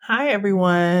Hi,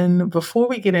 everyone. Before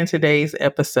we get into today's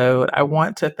episode, I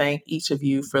want to thank each of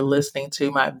you for listening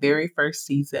to my very first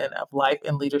season of Life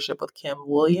and Leadership with Kim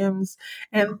Williams.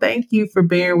 And thank you for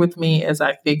bearing with me as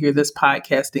I figure this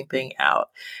podcasting thing out.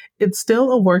 It's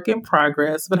still a work in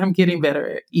progress, but I'm getting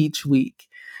better each week.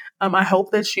 I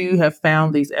hope that you have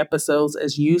found these episodes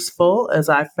as useful as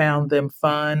I found them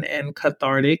fun and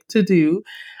cathartic to do.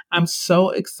 I'm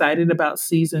so excited about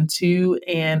season 2.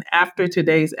 And after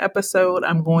today's episode,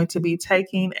 I'm going to be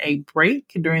taking a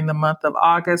break during the month of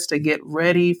August to get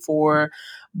ready for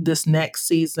this next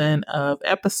season of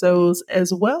episodes,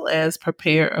 as well as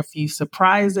prepare a few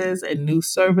surprises and new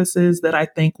services that I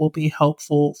think will be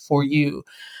helpful for you.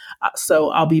 So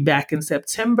I'll be back in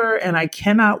September and I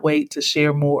cannot wait to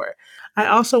share more. I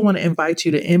also want to invite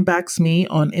you to inbox me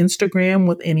on Instagram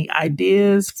with any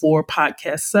ideas for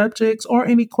podcast subjects or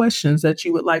any questions that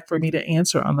you would like for me to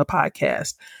answer on the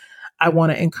podcast. I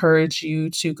want to encourage you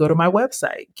to go to my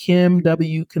website,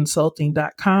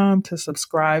 kimwconsulting.com, to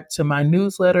subscribe to my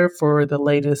newsletter for the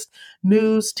latest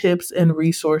news, tips, and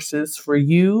resources for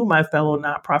you, my fellow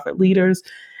nonprofit leaders.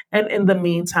 And in the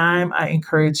meantime, I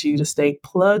encourage you to stay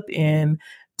plugged in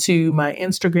to my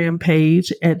Instagram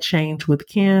page at Change with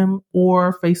Kim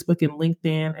or Facebook and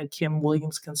LinkedIn at Kim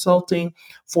Williams Consulting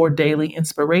for daily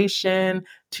inspiration,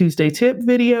 Tuesday tip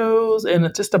videos,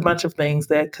 and just a bunch of things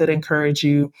that could encourage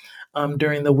you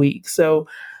during the week. So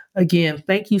again,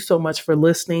 thank you so much for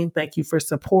listening. Thank you for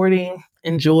supporting.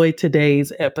 Enjoy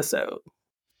today's episode.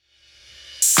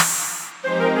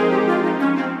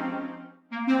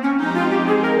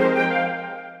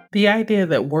 The idea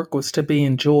that work was to be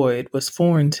enjoyed was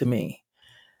foreign to me.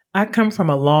 I come from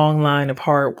a long line of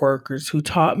hard workers who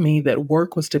taught me that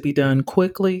work was to be done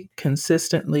quickly,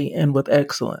 consistently, and with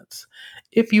excellence.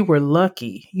 If you were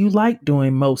lucky, you liked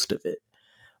doing most of it.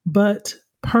 But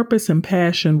purpose and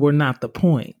passion were not the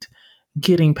point.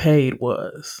 Getting paid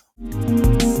was.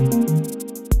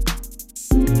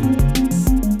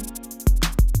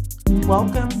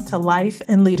 Welcome to Life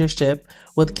and Leadership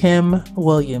with Kim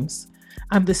Williams.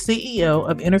 I'm the CEO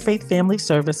of Interfaith Family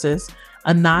Services,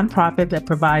 a nonprofit that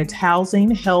provides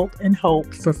housing, help, and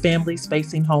hope for families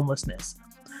facing homelessness.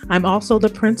 I'm also the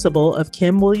principal of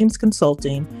Kim Williams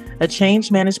Consulting, a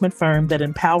change management firm that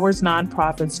empowers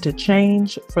nonprofits to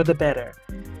change for the better.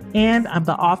 And I'm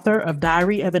the author of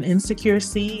Diary of an Insecure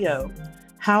CEO,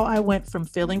 How I Went from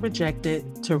Feeling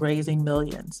Rejected to Raising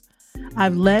Millions.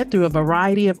 I've led through a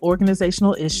variety of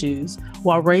organizational issues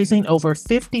while raising over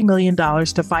 $50 million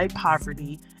to fight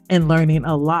poverty and learning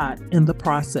a lot in the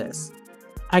process.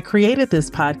 I created this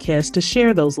podcast to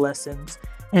share those lessons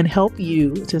and help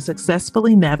you to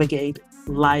successfully navigate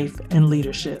life and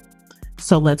leadership.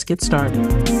 So let's get started.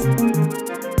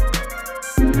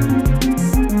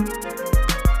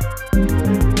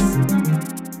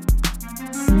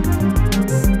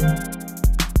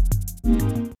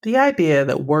 The idea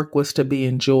that work was to be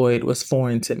enjoyed was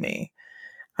foreign to me.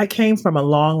 I came from a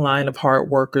long line of hard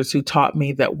workers who taught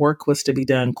me that work was to be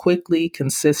done quickly,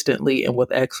 consistently, and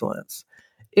with excellence.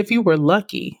 If you were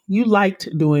lucky, you liked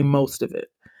doing most of it.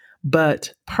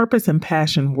 But purpose and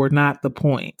passion were not the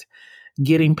point.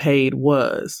 Getting paid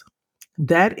was.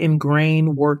 That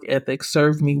ingrained work ethic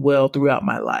served me well throughout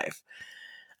my life.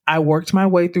 I worked my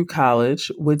way through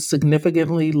college, which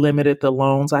significantly limited the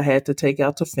loans I had to take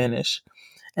out to finish.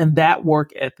 And that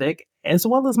work ethic, as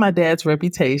well as my dad's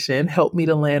reputation, helped me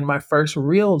to land my first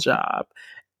real job,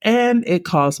 and it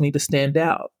caused me to stand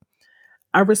out.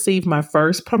 I received my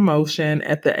first promotion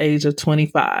at the age of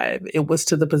 25. It was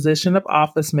to the position of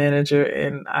office manager,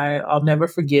 and I'll never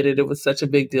forget it. It was such a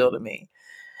big deal to me.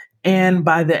 And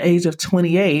by the age of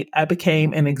 28, I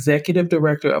became an executive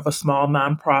director of a small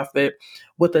nonprofit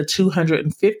with a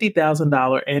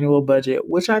 $250,000 annual budget,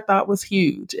 which I thought was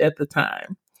huge at the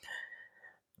time.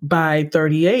 By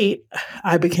 38,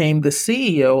 I became the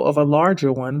CEO of a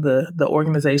larger one, the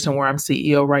organization where I'm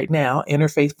CEO right now,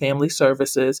 Interfaith Family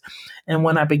Services. And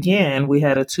when I began, we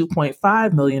had a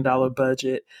 $2.5 million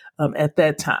budget at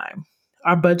that time.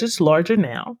 Our budget's larger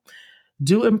now,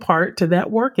 due in part to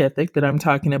that work ethic that I'm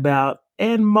talking about,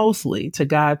 and mostly to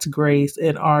God's grace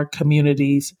and our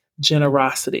community's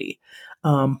generosity.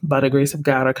 By the grace of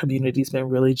God, our community's been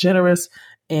really generous,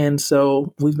 and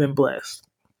so we've been blessed.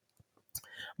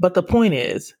 But the point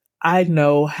is, I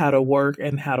know how to work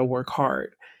and how to work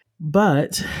hard.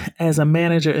 But as a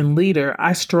manager and leader,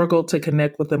 I struggled to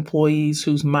connect with employees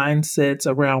whose mindsets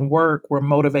around work were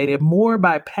motivated more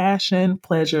by passion,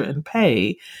 pleasure, and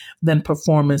pay than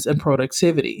performance and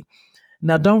productivity.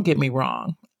 Now, don't get me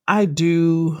wrong. I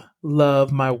do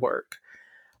love my work,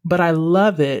 but I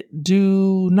love it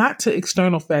due not to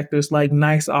external factors like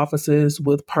nice offices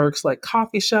with perks like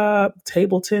coffee shop,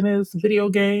 table tennis, video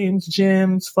games,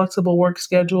 gyms, flexible work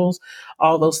schedules,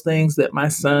 all those things that my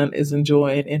son is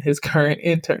enjoying in his current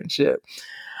internship.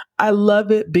 I love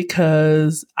it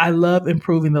because I love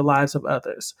improving the lives of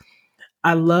others.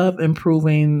 I love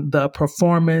improving the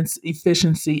performance,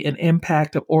 efficiency, and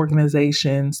impact of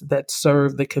organizations that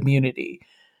serve the community.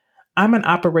 I'm an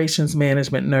operations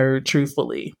management nerd,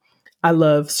 truthfully. I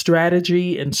love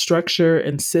strategy and structure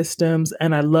and systems,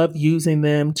 and I love using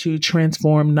them to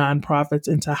transform nonprofits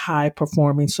into high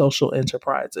performing social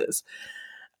enterprises.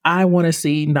 I want to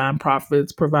see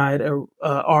nonprofits provide a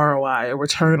ROI, a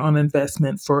return on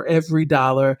investment for every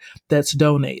dollar that's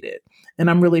donated. And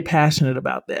I'm really passionate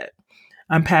about that.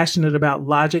 I'm passionate about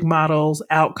logic models,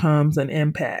 outcomes, and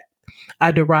impact.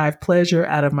 I derive pleasure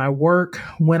out of my work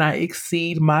when I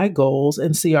exceed my goals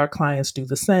and see our clients do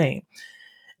the same.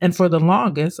 And for the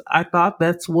longest, I thought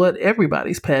that's what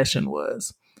everybody's passion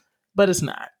was, but it's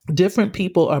not. Different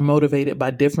people are motivated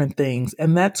by different things,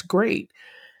 and that's great.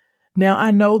 Now,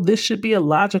 I know this should be a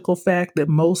logical fact that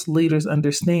most leaders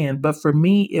understand, but for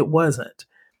me, it wasn't.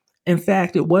 In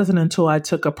fact, it wasn't until I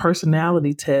took a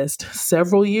personality test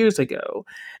several years ago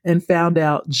and found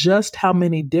out just how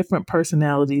many different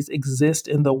personalities exist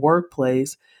in the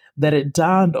workplace that it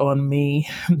dawned on me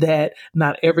that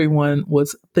not everyone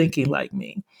was thinking like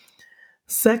me.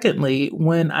 Secondly,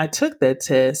 when I took that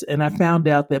test and I found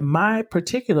out that my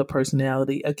particular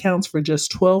personality accounts for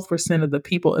just 12% of the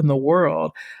people in the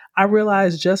world, I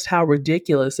realized just how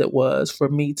ridiculous it was for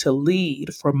me to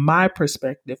lead from my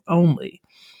perspective only.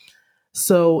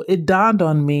 So it dawned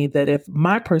on me that if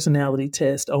my personality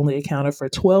test only accounted for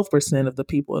 12% of the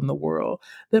people in the world,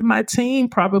 that my team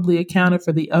probably accounted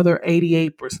for the other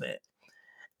 88%.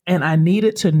 And I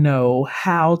needed to know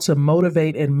how to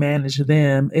motivate and manage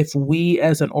them if we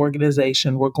as an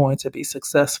organization were going to be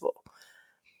successful.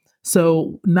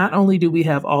 So not only do we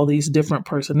have all these different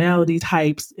personality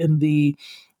types in the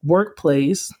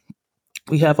workplace,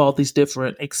 we have all these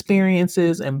different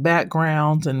experiences and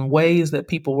backgrounds and ways that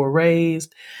people were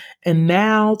raised. And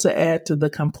now, to add to the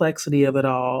complexity of it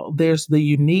all, there's the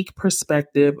unique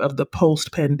perspective of the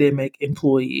post pandemic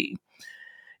employee.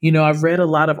 I've read a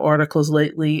lot of articles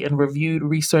lately and reviewed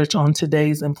research on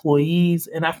today's employees,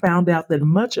 and I found out that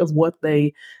much of what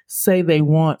they say they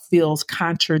want feels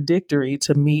contradictory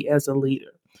to me as a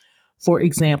leader. For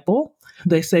example,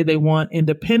 they say they want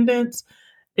independence,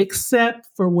 except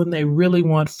for when they really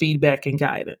want feedback and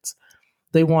guidance.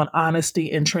 They want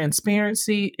honesty and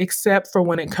transparency, except for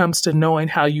when it comes to knowing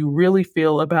how you really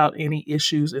feel about any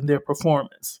issues in their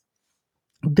performance.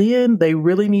 Then they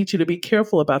really need you to be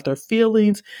careful about their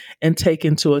feelings and take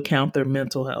into account their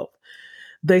mental health.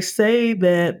 They say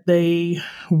that they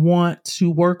want to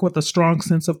work with a strong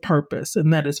sense of purpose,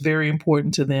 and that is very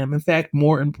important to them. In fact,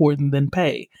 more important than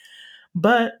pay.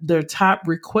 But their top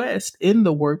request in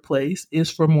the workplace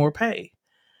is for more pay.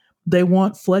 They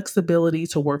want flexibility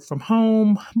to work from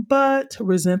home, but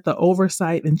resent the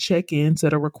oversight and check ins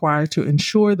that are required to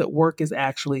ensure that work is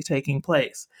actually taking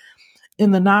place.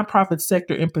 In the nonprofit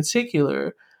sector in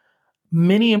particular,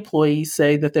 many employees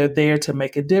say that they're there to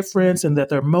make a difference and that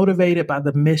they're motivated by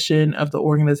the mission of the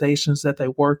organizations that they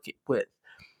work with.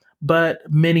 But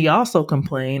many also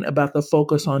complain about the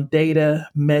focus on data,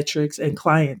 metrics, and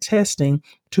client testing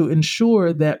to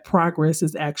ensure that progress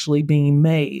is actually being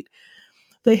made.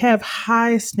 They have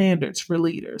high standards for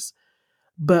leaders,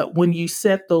 but when you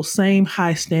set those same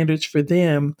high standards for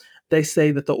them, they say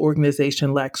that the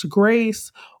organization lacks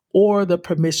grace or the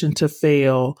permission to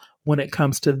fail when it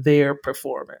comes to their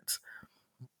performance.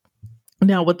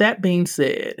 Now, with that being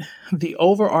said, the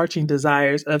overarching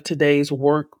desires of today's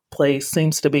workplace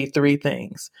seems to be three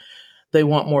things. They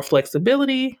want more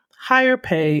flexibility, higher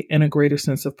pay, and a greater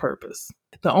sense of purpose.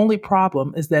 The only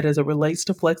problem is that as it relates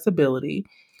to flexibility,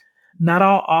 not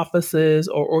all offices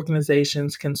or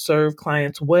organizations can serve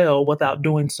clients well without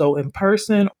doing so in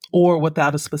person or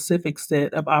without a specific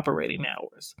set of operating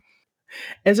hours.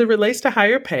 As it relates to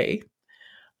higher pay,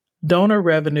 donor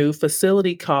revenue,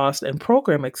 facility costs, and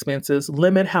program expenses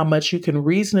limit how much you can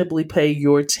reasonably pay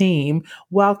your team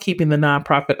while keeping the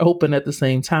nonprofit open at the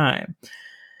same time.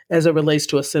 As it relates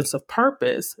to a sense of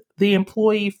purpose, the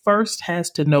employee first has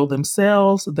to know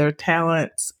themselves, their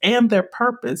talents, and their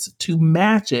purpose to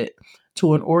match it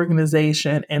to an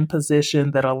organization and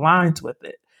position that aligns with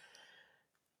it.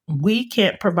 We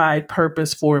can't provide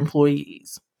purpose for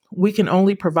employees. We can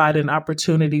only provide an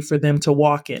opportunity for them to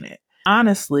walk in it.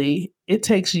 Honestly, it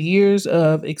takes years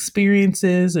of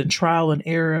experiences and trial and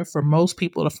error for most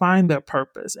people to find their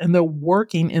purpose, and they're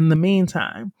working in the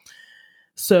meantime.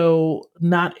 So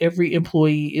not every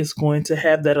employee is going to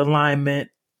have that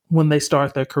alignment when they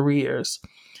start their careers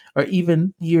or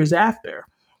even years after.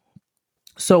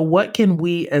 So, what can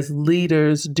we as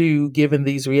leaders do given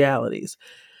these realities?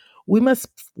 We must,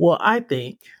 well, I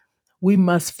think we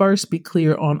must first be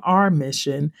clear on our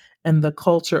mission and the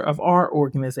culture of our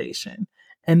organization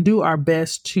and do our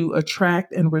best to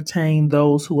attract and retain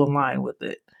those who align with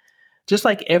it. Just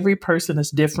like every person is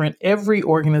different, every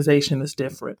organization is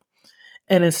different.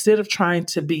 And instead of trying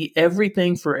to be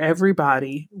everything for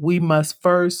everybody, we must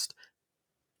first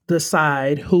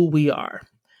decide who we are.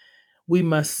 We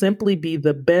must simply be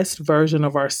the best version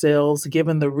of ourselves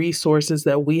given the resources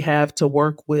that we have to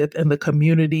work with and the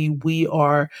community we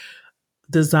are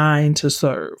designed to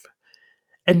serve.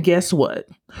 And guess what?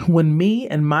 When me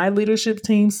and my leadership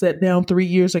team sat down 3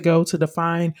 years ago to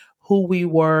define who we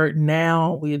were,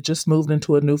 now we had just moved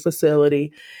into a new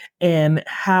facility, and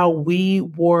how we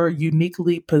were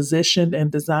uniquely positioned and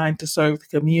designed to serve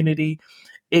the community,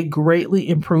 it greatly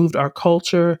improved our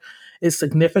culture. It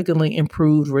significantly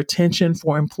improved retention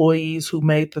for employees who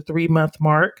made the 3 month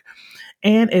mark.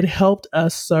 And it helped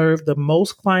us serve the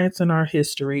most clients in our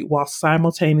history while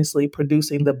simultaneously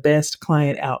producing the best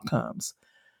client outcomes.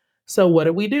 So, what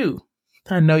do we do?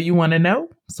 I know you want to know.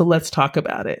 So, let's talk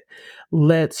about it.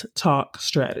 Let's talk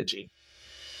strategy.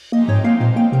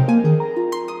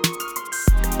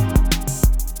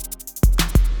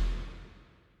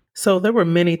 So, there were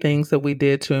many things that we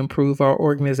did to improve our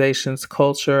organization's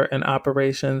culture and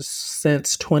operations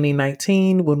since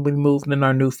 2019 when we moved in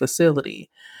our new facility.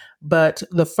 But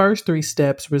the first 3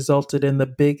 steps resulted in the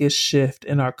biggest shift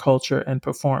in our culture and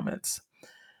performance.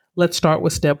 Let's start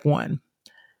with step one.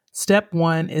 Step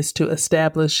one is to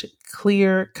establish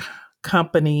clear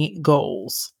company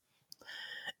goals.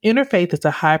 Interfaith is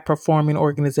a high performing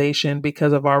organization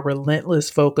because of our relentless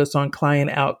focus on client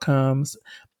outcomes,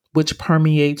 which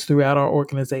permeates throughout our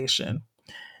organization.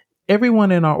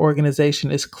 Everyone in our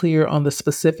organization is clear on the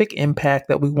specific impact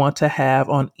that we want to have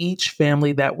on each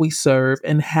family that we serve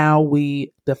and how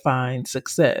we define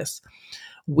success.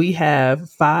 We have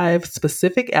 5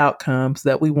 specific outcomes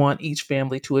that we want each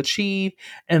family to achieve,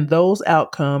 and those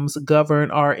outcomes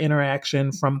govern our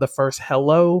interaction from the first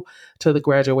hello to the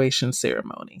graduation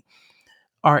ceremony.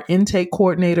 Our intake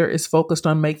coordinator is focused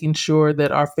on making sure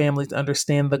that our families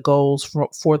understand the goals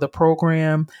for the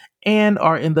program and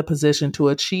are in the position to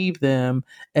achieve them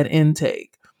at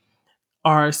intake.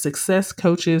 Our success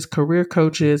coaches, career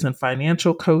coaches, and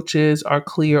financial coaches are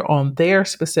clear on their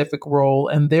specific role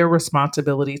and their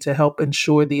responsibility to help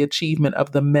ensure the achievement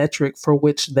of the metric for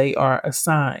which they are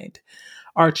assigned.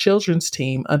 Our children's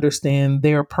team understand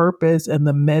their purpose and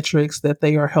the metrics that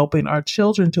they are helping our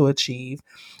children to achieve,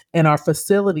 and our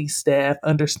facility staff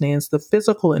understands the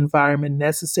physical environment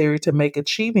necessary to make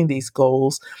achieving these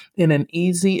goals in an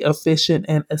easy, efficient,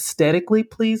 and aesthetically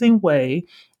pleasing way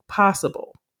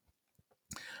possible.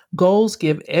 Goals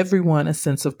give everyone a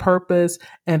sense of purpose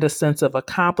and a sense of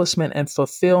accomplishment and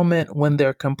fulfillment when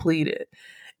they're completed.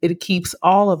 It keeps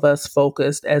all of us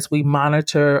focused as we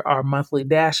monitor our monthly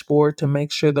dashboard to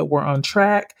make sure that we're on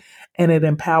track, and it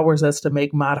empowers us to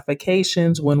make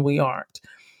modifications when we aren't.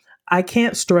 I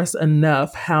can't stress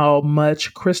enough how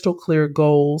much crystal clear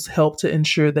goals help to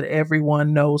ensure that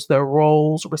everyone knows their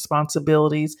roles,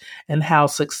 responsibilities, and how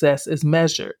success is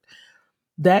measured.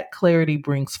 That clarity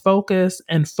brings focus,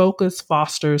 and focus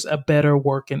fosters a better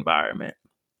work environment.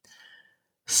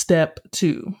 Step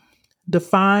two,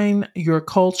 define your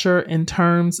culture in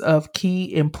terms of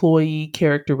key employee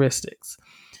characteristics.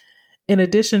 In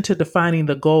addition to defining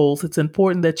the goals, it's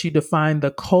important that you define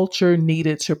the culture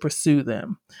needed to pursue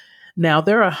them. Now,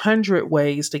 there are 100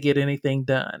 ways to get anything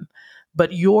done,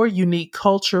 but your unique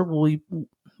culture will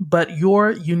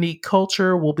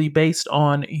be based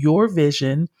on your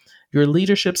vision, your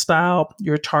leadership style,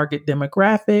 your target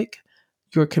demographic,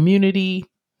 your community,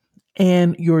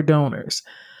 and your donors.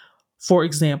 For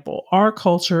example, our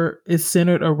culture is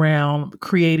centered around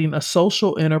creating a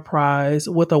social enterprise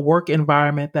with a work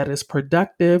environment that is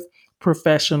productive,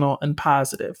 professional, and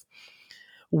positive.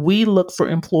 We look for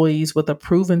employees with a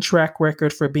proven track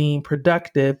record for being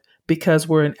productive because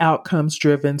we're an outcomes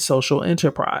driven social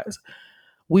enterprise.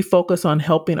 We focus on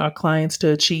helping our clients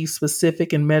to achieve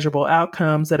specific and measurable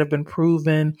outcomes that have been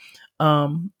proven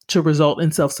to result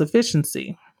in self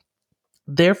sufficiency.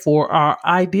 Therefore, our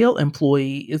ideal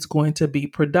employee is going to be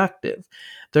productive.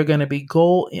 They're going to be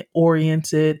goal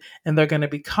oriented and they're going to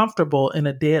be comfortable in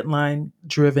a deadline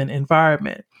driven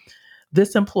environment.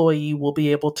 This employee will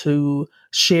be able to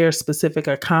share specific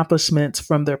accomplishments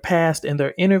from their past in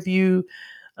their interview.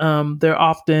 They're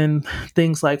often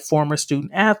things like former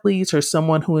student athletes or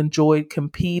someone who enjoyed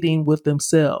competing with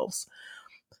themselves.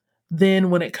 Then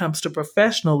when it comes to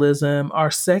professionalism,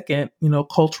 our second,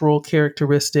 cultural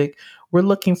characteristic, we're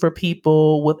looking for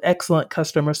people with excellent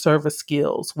customer service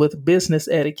skills, with business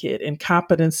etiquette and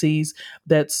competencies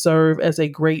that serve as a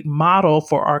great model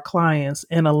for our clients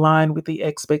and align with the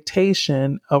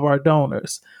expectation of our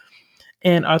donors.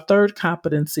 And our third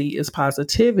competency is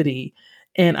positivity.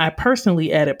 And I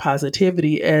personally added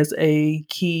positivity as a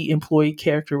key employee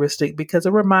characteristic because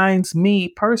it reminds me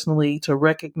personally to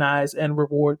recognize and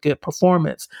reward good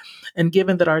performance. And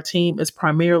given that our team is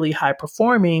primarily high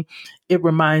performing, it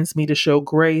reminds me to show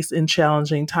grace in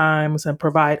challenging times and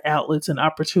provide outlets and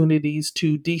opportunities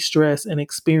to de stress and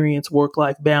experience work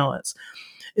life balance.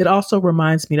 It also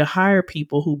reminds me to hire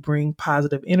people who bring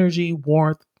positive energy,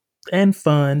 warmth, and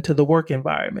fun to the work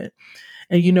environment.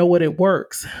 And you know what? It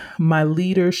works. My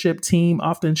leadership team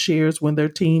often shares when their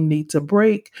team needs a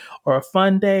break or a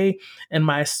fun day. And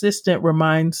my assistant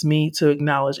reminds me to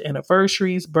acknowledge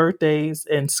anniversaries, birthdays,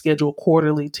 and schedule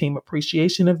quarterly team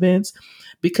appreciation events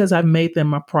because I've made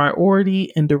them a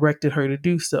priority and directed her to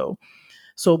do so.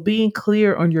 So, being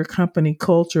clear on your company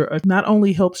culture not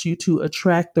only helps you to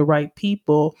attract the right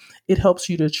people, it helps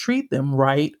you to treat them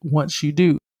right once you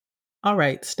do. All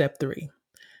right, step three,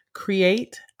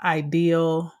 create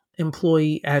ideal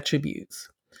employee attributes.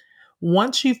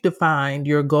 Once you've defined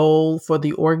your goal for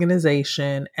the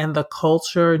organization and the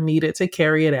culture needed to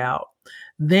carry it out,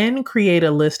 then create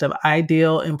a list of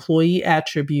ideal employee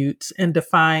attributes and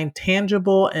define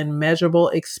tangible and measurable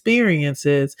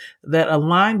experiences that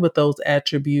align with those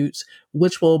attributes,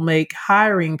 which will make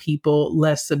hiring people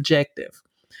less subjective.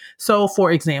 So,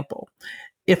 for example,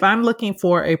 if I'm looking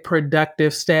for a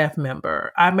productive staff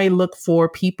member, I may look for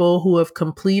people who have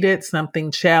completed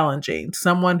something challenging,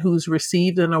 someone who's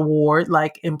received an award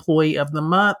like Employee of the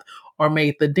Month, or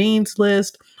made the Dean's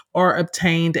List, or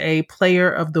obtained a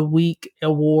Player of the Week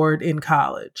award in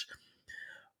college.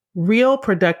 Real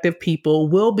productive people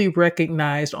will be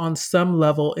recognized on some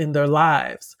level in their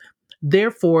lives.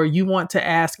 Therefore, you want to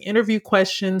ask interview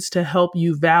questions to help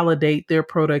you validate their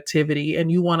productivity,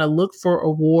 and you want to look for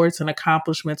awards and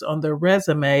accomplishments on their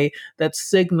resume that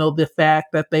signal the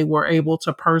fact that they were able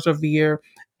to persevere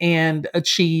and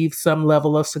achieve some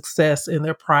level of success in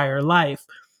their prior life.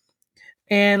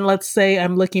 And let's say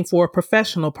I'm looking for a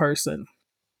professional person.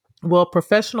 Well,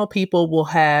 professional people will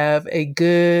have a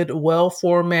good, well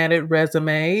formatted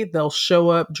resume. They'll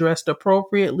show up dressed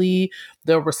appropriately.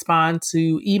 They'll respond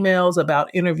to emails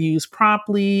about interviews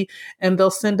promptly, and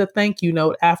they'll send a thank you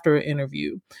note after an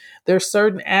interview. There's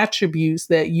certain attributes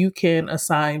that you can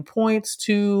assign points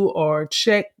to or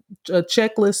check a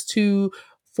checklist to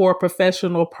for a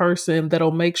professional person that'll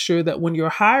make sure that when you're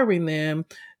hiring them,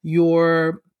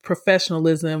 your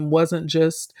professionalism wasn't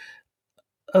just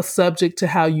a subject to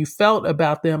how you felt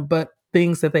about them, but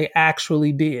things that they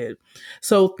actually did.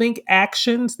 So think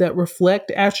actions that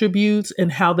reflect attributes and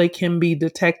how they can be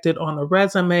detected on a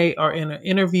resume or in an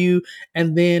interview,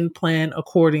 and then plan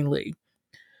accordingly.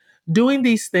 Doing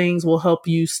these things will help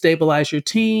you stabilize your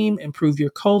team, improve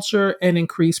your culture, and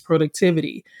increase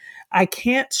productivity. I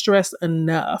can't stress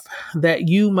enough that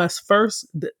you must first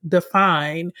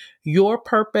define your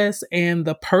purpose and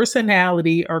the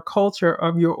personality or culture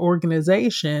of your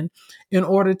organization in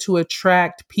order to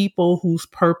attract people whose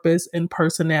purpose and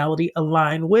personality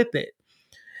align with it.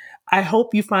 I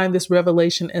hope you find this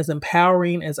revelation as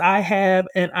empowering as I have,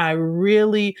 and I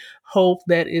really hope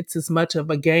that it's as much of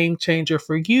a game changer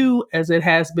for you as it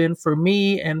has been for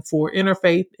me and for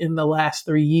Interfaith in the last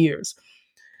 3 years.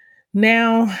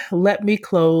 Now, let me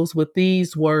close with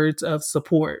these words of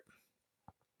support.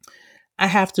 I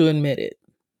have to admit it.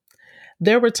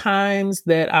 There were times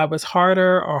that I was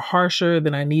harder or harsher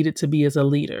than I needed to be as a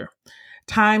leader.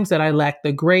 Times that I lacked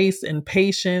the grace and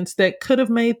patience that could have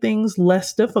made things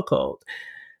less difficult.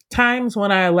 Times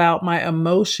when I allowed my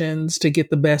emotions to get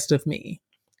the best of me.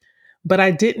 But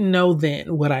I didn't know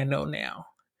then what I know now.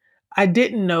 I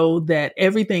didn't know that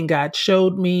everything God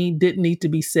showed me didn't need to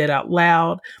be said out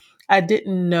loud. I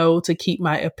didn't know to keep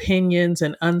my opinions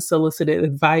and unsolicited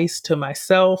advice to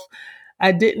myself.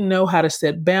 I didn't know how to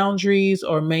set boundaries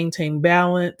or maintain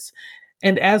balance.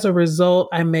 And as a result,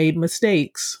 I made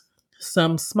mistakes,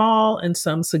 some small and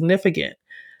some significant.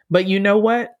 But you know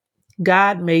what?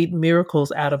 God made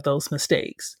miracles out of those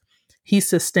mistakes. He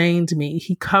sustained me.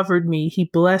 He covered me. He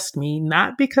blessed me,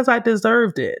 not because I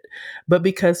deserved it, but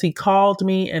because He called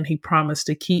me and He promised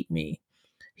to keep me.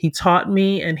 He taught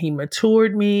me and He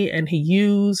matured me and He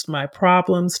used my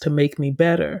problems to make me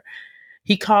better.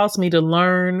 He caused me to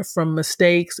learn from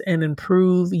mistakes and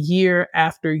improve year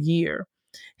after year.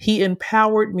 He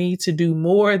empowered me to do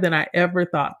more than I ever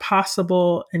thought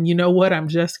possible. And you know what? I'm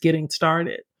just getting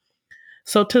started.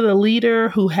 So, to the leader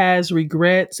who has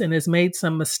regrets and has made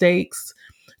some mistakes,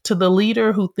 to the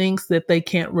leader who thinks that they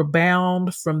can't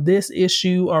rebound from this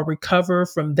issue or recover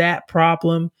from that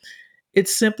problem,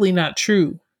 it's simply not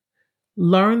true.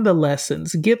 Learn the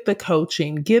lessons, get the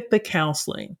coaching, get the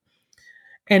counseling,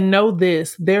 and know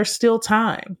this: there's still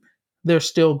time, there's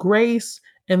still grace,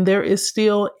 and there is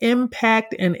still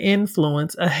impact and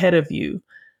influence ahead of you.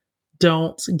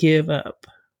 Don't give up.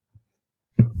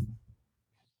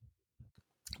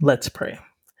 Let's pray.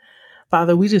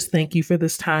 Father, we just thank you for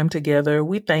this time together.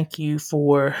 We thank you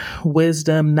for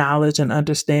wisdom, knowledge, and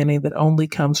understanding that only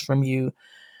comes from you.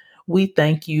 We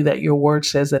thank you that your word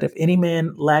says that if any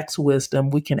man lacks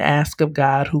wisdom, we can ask of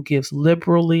God, who gives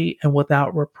liberally and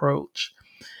without reproach.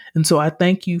 And so I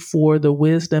thank you for the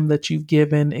wisdom that you've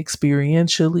given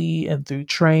experientially and through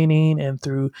training and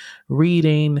through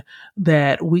reading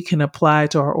that we can apply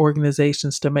to our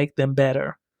organizations to make them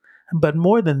better. But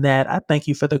more than that, I thank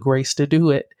you for the grace to do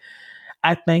it.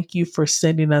 I thank you for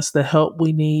sending us the help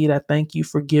we need. I thank you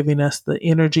for giving us the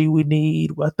energy we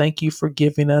need. I thank you for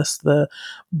giving us the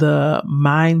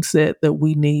mindset that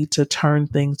we need to turn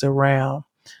things around.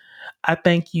 I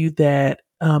thank you that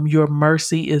your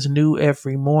mercy is new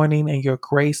every morning and your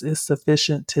grace is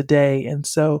sufficient today. And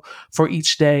so for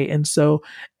each day. And so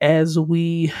as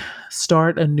we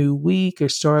start a new week or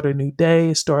start a new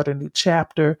day, start a new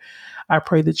chapter, I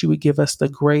pray that you would give us the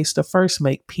grace to first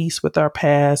make peace with our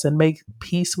past and make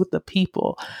peace with the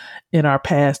people in our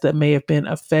past that may have been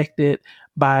affected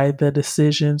by the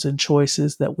decisions and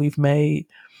choices that we've made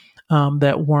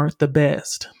that weren't the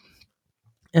best.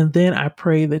 And then I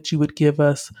pray that you would give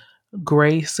us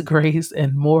grace,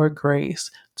 and more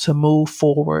grace to move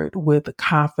forward with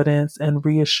confidence and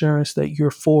reassurance that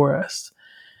you're for us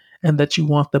and that you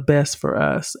want the best for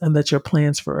us and that your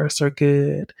plans for us are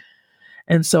good.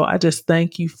 And so I just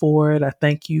thank you for it. I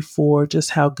thank you for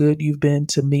just how good you've been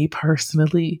to me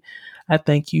personally. I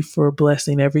thank you for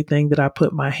blessing everything that I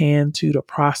put my hand to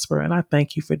prosper. And I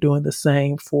thank you for doing the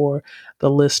same for the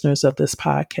listeners of this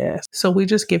podcast. So we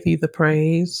just give you the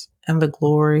praise and the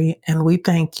glory, and we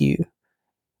thank you.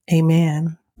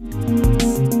 Amen.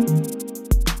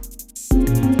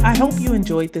 I hope you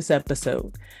enjoyed this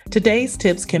episode. Today's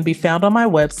tips can be found on my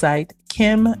website,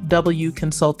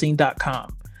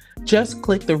 kimwconsulting.com. Just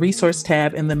click the resource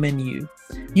tab in the menu.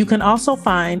 You can also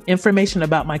find information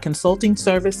about my consulting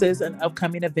services and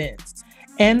upcoming events,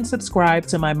 and subscribe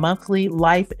to my monthly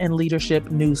life and leadership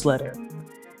newsletter.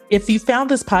 If you found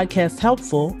this podcast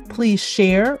helpful, please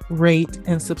share, rate,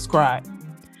 and subscribe.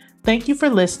 Thank you for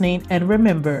listening, and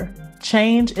remember,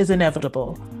 change is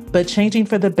inevitable, but changing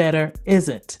for the better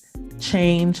isn't.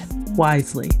 Change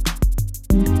wisely.